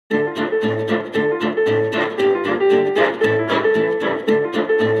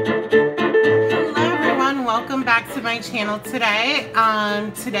my channel today.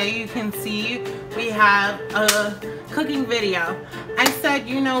 Today you can see we have a cooking video. I said,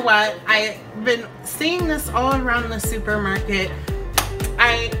 you know what, I've been seeing this all around the supermarket.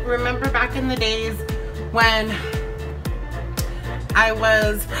 I remember back in the days when I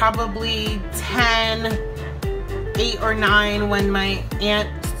was probably 10, 8 or 9 when my aunt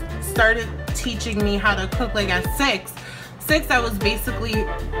started teaching me how to cook. Like at 6 I was basically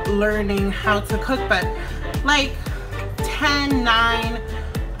learning how to cook, but like 10, 9,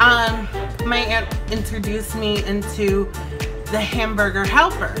 my aunt introduced me into the hamburger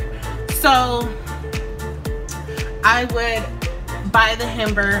helper. So I would buy the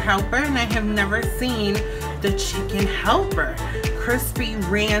hamburger helper, and I have never seen the chicken helper, crispy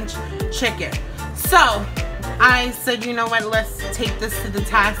ranch chicken. So I said, you know what, let's take this to the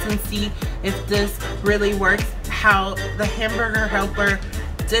task and see if this really works. How the hamburger helper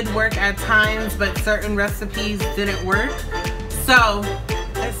did work at times, but certain recipes didn't work. So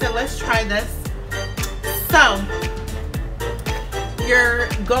I said, let's try this. So you're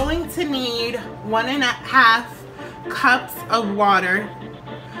going to need 1.5 cups of water.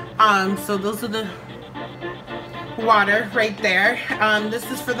 So those are the water right there. This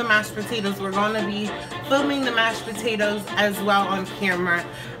is for the mashed potatoes. We're going to be filming the mashed potatoes as well on camera.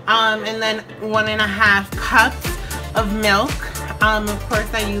 And then 1.5 cups of milk. Of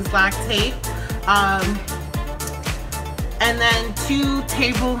course I use lactate. And then 2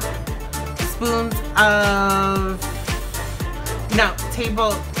 tablespoons of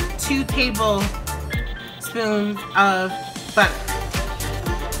butter.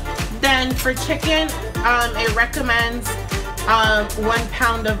 Then for chicken, it recommends 1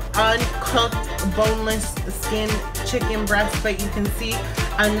 pound of uncooked boneless skin chicken breast, but you can see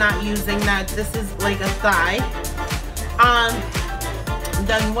I'm not using that. This is like a thigh.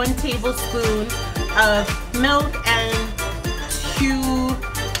 Then 1 tablespoon of milk and 2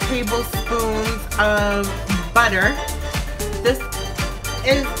 tablespoons of butter. This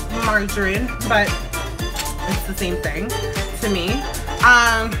is margarine, but it's the same thing to me.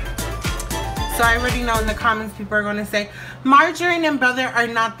 So I already know in the comments people are going to say margarine and butter are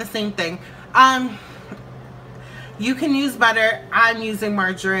not the same thing. You can use butter. I'm using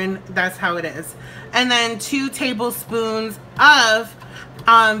margarine. That's how it is. And then 2 tablespoons of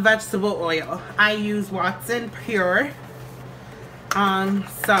vegetable oil. I use Watson Pure.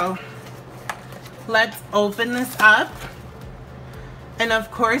 So let's open this up. And of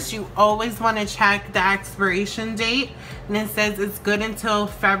course, you always want to check the expiration date. And it says it's good until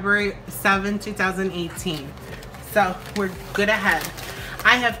February 7, 2018. So we're good ahead.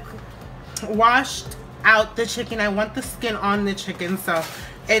 I have washed out the chicken. I want the skin on the chicken, so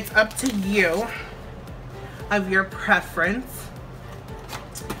it's up to you of your preference.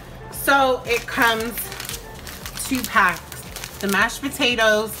 So it comes 2 packs, the mashed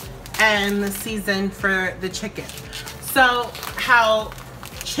potatoes and the season for the chicken. So how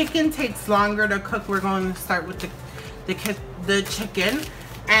chicken takes longer to cook, we're going to start with the chicken.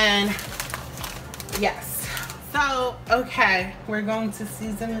 And yes, so okay, we're going to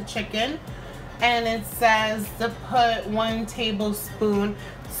season the chicken, and it says to put 1 tablespoon.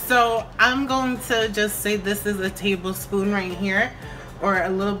 So I'm going to just say this is a tablespoon right here, or a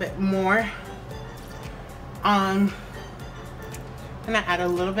little bit more. I'm gonna add a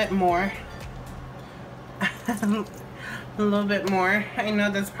little bit more. A little bit more. I know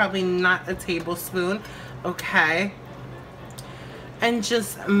that's probably not a tablespoon. Okay. And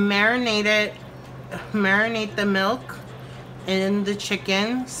just marinate the milk in the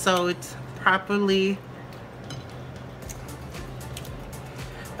chicken so it's properly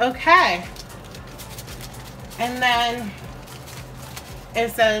okay. And then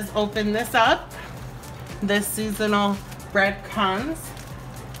it says open this up. The seasonal breadcrumbs.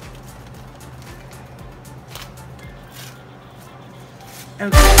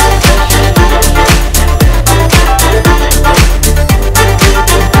 Okay.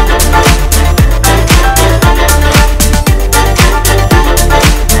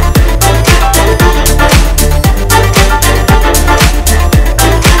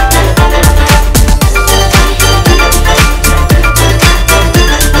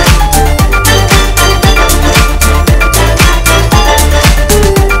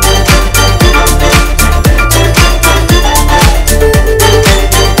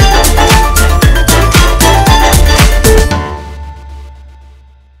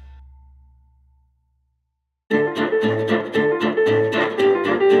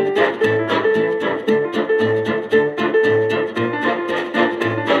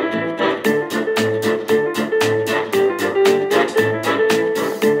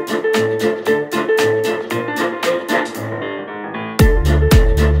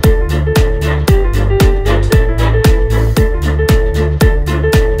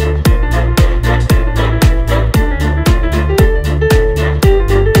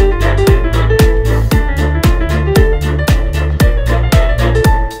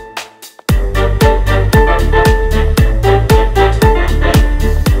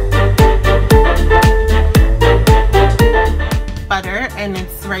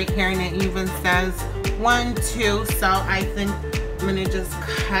 1, 2. So I think I'm gonna just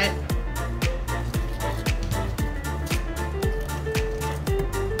cut.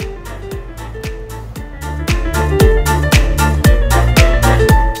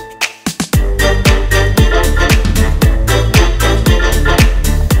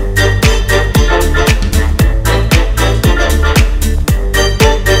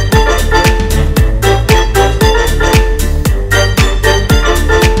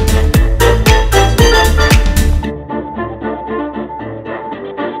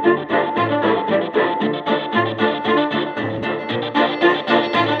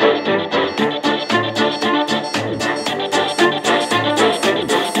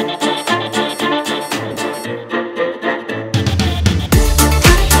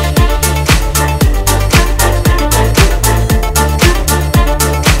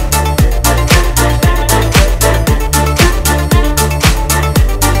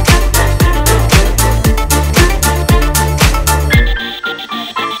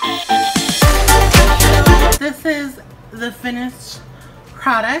 The finished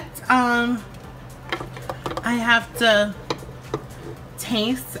product. I have to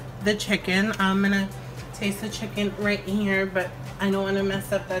taste the chicken. I'm gonna taste the chicken right here, but I don't want to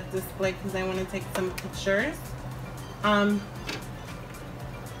mess up that display because I want to take some pictures.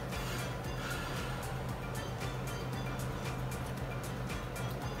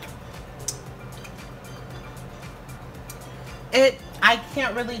 I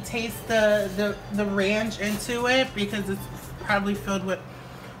can't really taste the ranch into it because it's probably filled with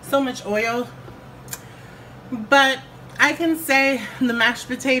so much oil. But I can say the mashed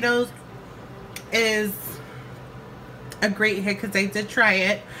potatoes is a great hit because I did try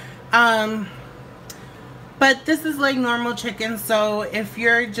it. But this is like normal chicken, so if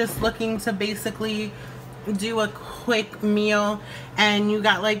you're just looking to basically do a quick meal and you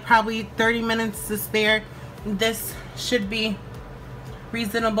got like probably 30 minutes to spare, this should be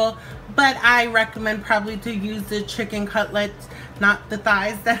reasonable. But I recommend probably to use the chicken cutlets, not the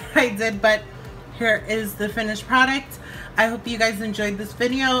thighs that I did. But here is the finished product. I hope you guys enjoyed this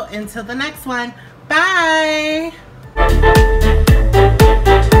video. Until the next one, bye.